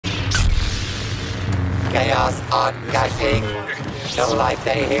chaos on Kashyyyk. No life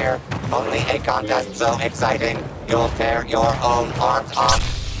day here, only a contest so exciting, you'll tear your own arms off.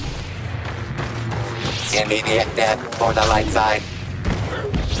 Immediate death for the light side.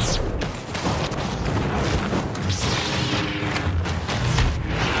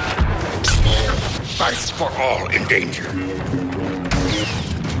 Fight for all in danger.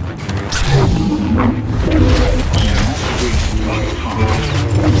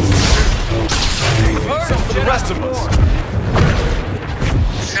 Some for the rest of us.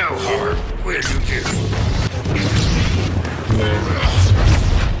 No harm will you do.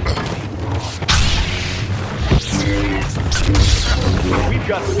 We've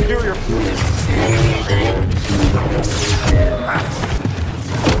got superior.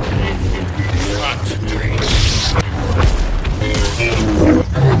 Concentrate.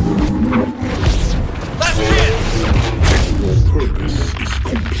 Last chance! Purpose is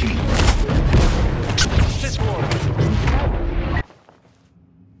complete. This one.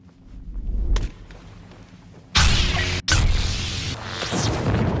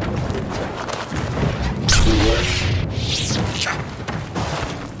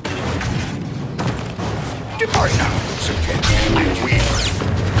 Depart now, subject. I will.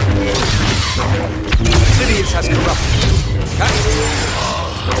 Sidious has corrupted.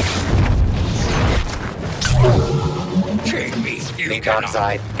 Chain me, you The dark cannot.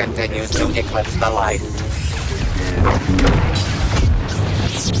 side continues to eclipse the light.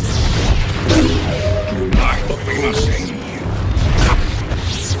 I hope we must save you.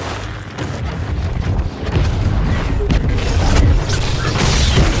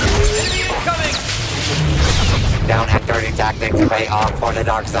 Enemy incoming! Down at dirty tactics pay off for the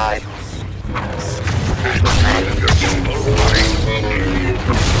dark side. And out of your evil mind.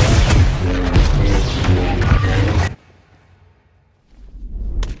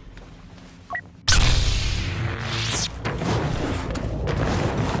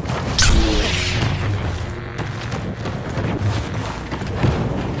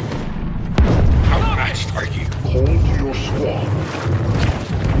 Outmatched are you? Call to your squad.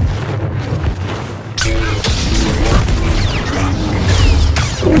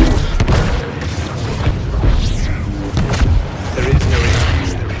 There is no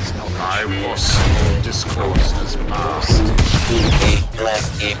increase, there is no. I was disclosed as past. The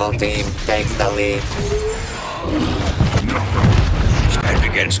less evil team takes the lead. Stand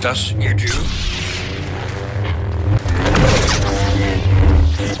against us, you two?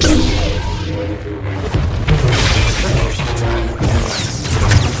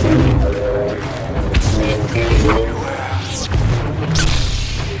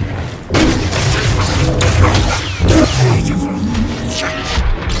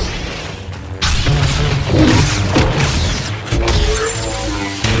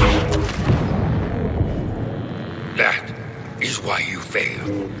 That is why you fail.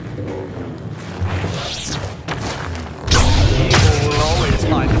 Evil will always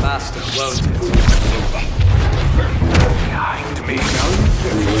find a master, won't it? Behind me.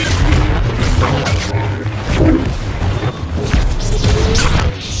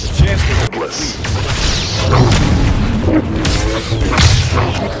 The chance to bless.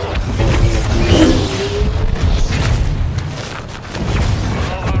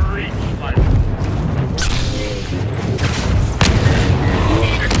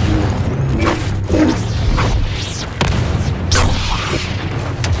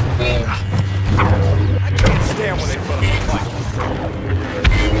 I can't stand when they put up a fight.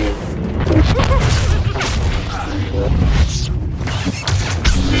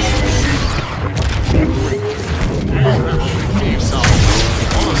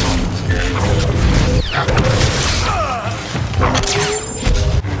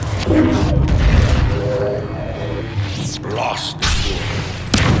 Lost.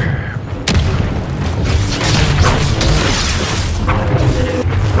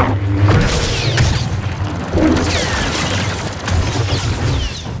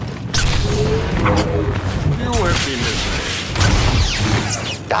 You have been miserable.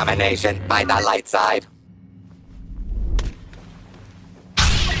 Domination by the light side.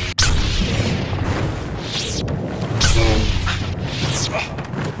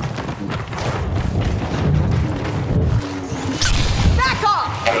 Back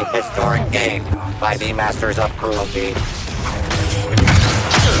off! A historic game by the masters of cruelty.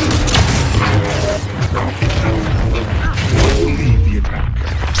 Lead the attack.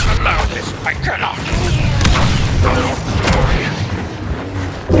 Allow this. I cannot.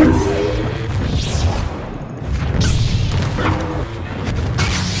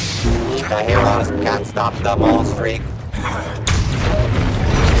 The heroes can't stop the mole streak.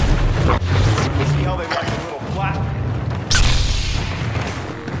 See how they like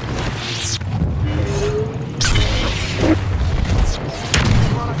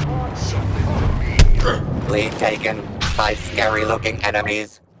by scary-looking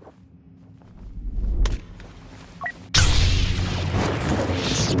enemies.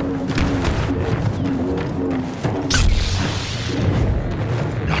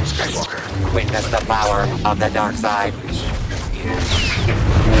 Not Skywalker. Witness the power of the dark side.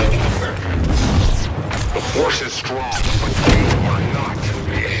 The Force is strong, but they are not.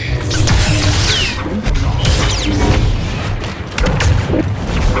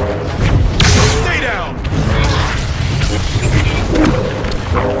 Stay down!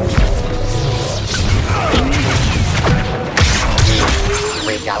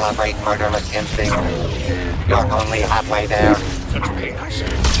 Recalibrate murderous instinct. You're only halfway there. Such pain, I say.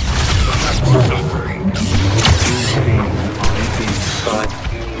 That's suffering. Good.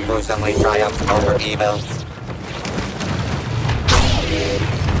 Gruesomely triumphed over evil.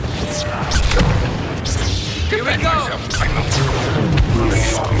 Here we go!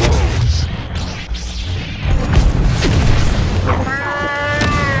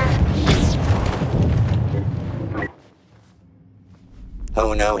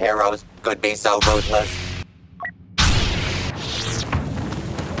 Who knew heroes could be so ruthless?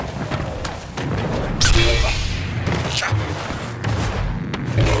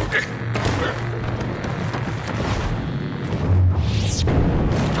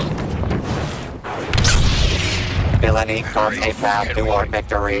 Villainy carves a path toward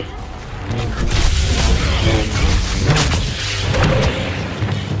victory.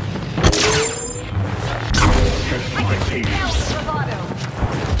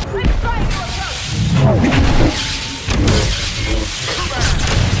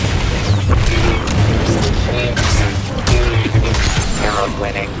 Heroes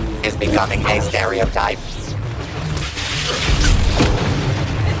winning is becoming a stereotype.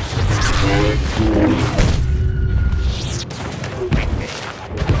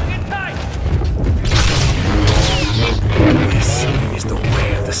 This is the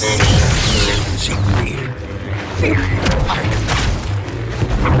way of the Sith.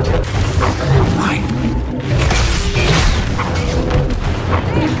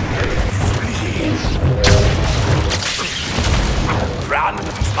 Run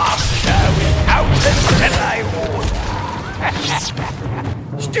faster without the Jedi Order.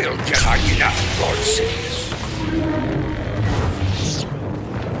 Still Jedi enough, Lord Sidious.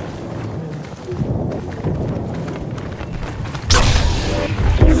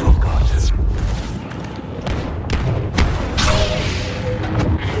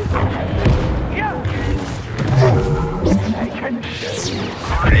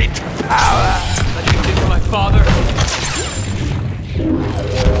 Great power! Let me think of my father.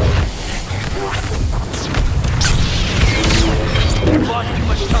 We've lost too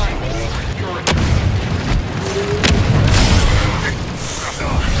much time.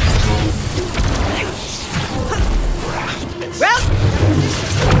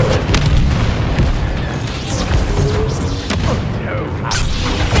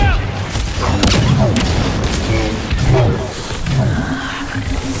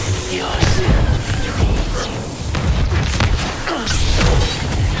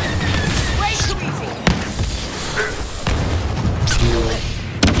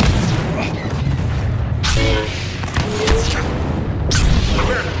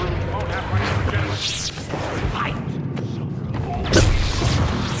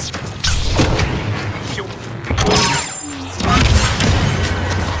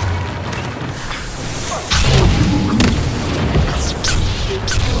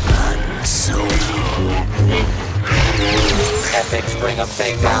 Epic string of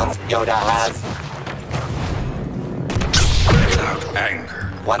takedowns Yoda has. Without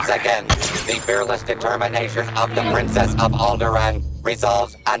anger. Once again, the fearless determination of the Princess of Alderaan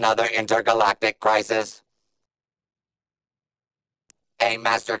resolves another intergalactic crisis. A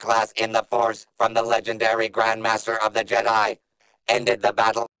masterclass in the Force from the legendary Grandmaster of the Jedi ended the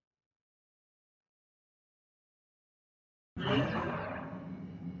battle.